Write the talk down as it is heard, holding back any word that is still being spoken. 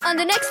on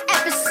the next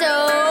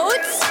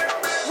episodes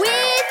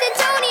with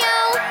Antonio.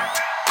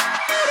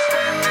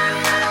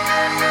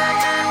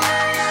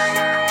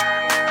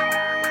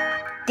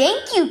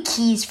 Thank you,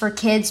 Keys for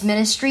Kids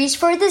Ministries,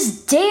 for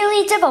this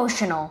daily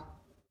devotional.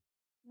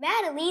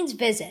 Madeline's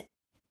visit.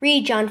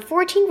 Read John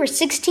 14, verse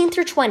 16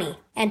 through 20,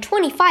 and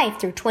 25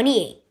 through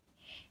 28.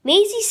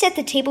 Maisie set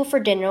the table for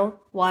dinner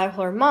while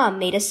her mom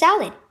made a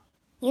salad.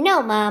 "You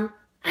know, Mom,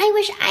 I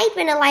wish I'd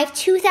been alive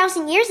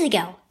 2,000 years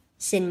ago,"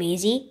 said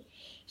Maisie.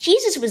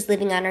 "Jesus was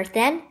living on earth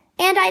then,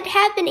 and I'd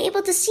have been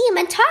able to see him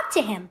and talk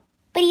to him.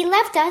 But he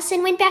left us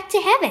and went back to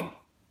heaven."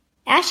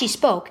 As she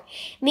spoke,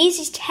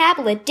 Maisie's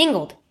tablet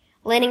dingled,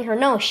 letting her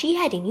know she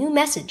had a new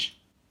message.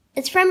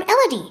 "It's from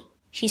Elodie,"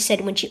 she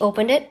said when she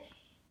opened it.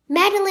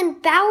 "Madeline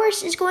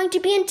Bowers is going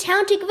to be in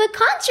town to give a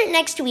concert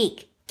next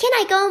week. Can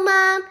I go,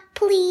 Mom?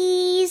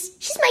 Please?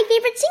 She's my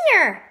favorite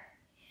singer."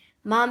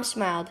 Mom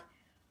smiled.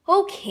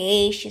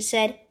 "Okay," she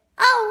said.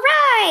 "All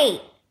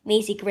right!"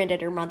 Maisie grinned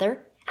at her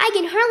mother. "I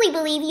can hardly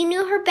believe you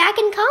knew her back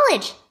in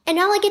college, and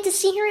now I get to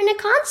see her in a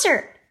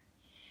concert."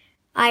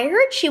 "I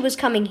heard she was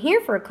coming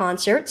here for a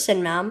concert," said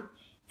Mom.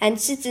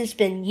 "And since it's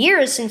been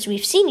years since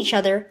we've seen each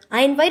other,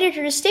 I invited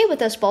her to stay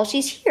with us while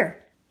she's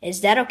here. Is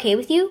that okay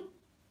with you?"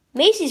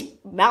 Maisie's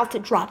mouth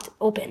dropped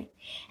open,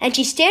 and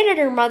she stared at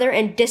her mother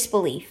in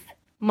disbelief.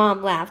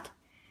 Mom laughed.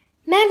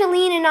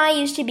 "Madeline and I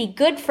used to be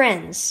good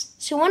friends,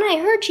 so when I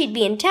heard she'd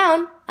be in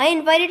town, I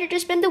invited her to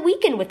spend the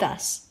weekend with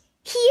us."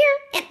 "Here?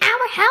 In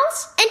our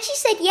house? And she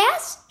said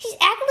yes? She's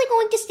actually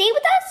going to stay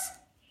with us?"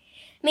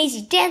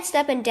 Maisie danced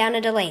up and down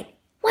in delight.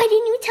 "Why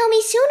didn't you tell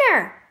me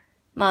sooner?"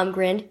 Mom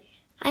grinned.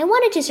 "I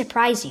wanted to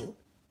surprise you."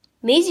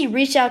 Maisie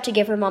reached out to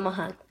give her mom a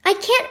hug. "I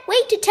can't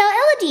wait to tell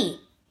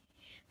Elodie."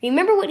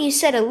 "Remember what you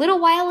said a little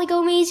while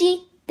ago,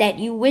 Maisie? That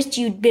you wished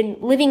you'd been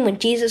living when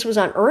Jesus was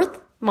on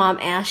earth?" Mom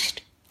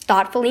asked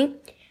thoughtfully.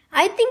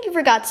 "I think you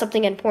forgot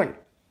something important."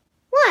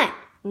 "What?"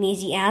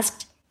 Maisie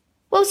asked.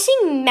 "Well,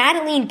 seeing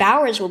Madeline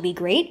Bowers will be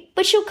great,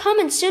 but she'll come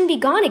and soon be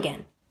gone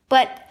again."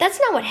 "But that's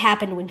not what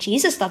happened when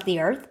Jesus left the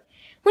earth.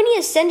 When he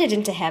ascended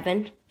into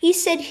heaven, he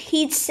said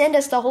he'd send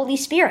us the Holy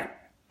Spirit.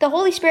 The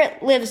Holy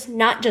Spirit lives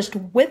not just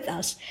with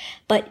us,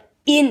 but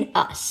in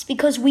us,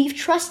 because we've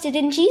trusted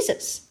in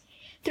Jesus.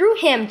 Through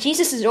him,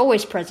 Jesus is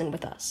always present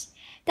with us.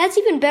 That's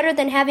even better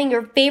than having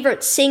your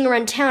favorite singer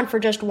in town for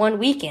just one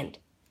weekend.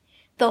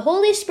 The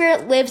Holy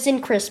Spirit lives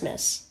in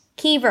Christmas.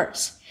 Key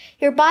verse.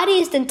 Your body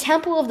is the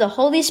temple of the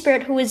Holy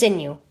Spirit who is in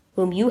you,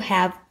 whom you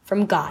have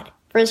from God.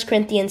 1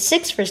 Corinthians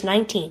 6, verse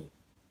 19.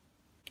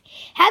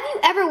 Have you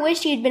ever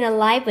wished you'd been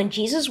alive when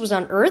Jesus was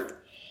on earth?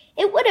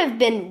 It would have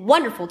been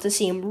wonderful to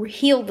see him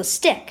heal the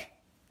sick,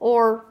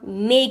 or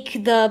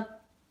make the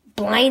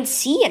blind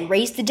see and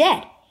raise the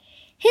dead.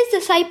 His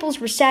disciples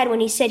were sad when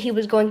he said he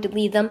was going to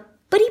leave them,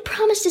 but he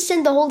promised to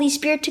send the Holy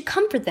Spirit to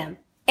comfort them.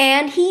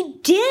 And he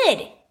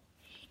did!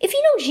 If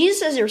you know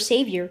Jesus as your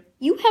Savior,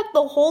 you have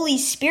the Holy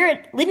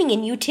Spirit living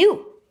in you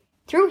too.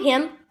 Through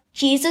him,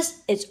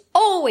 Jesus is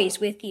always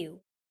with you.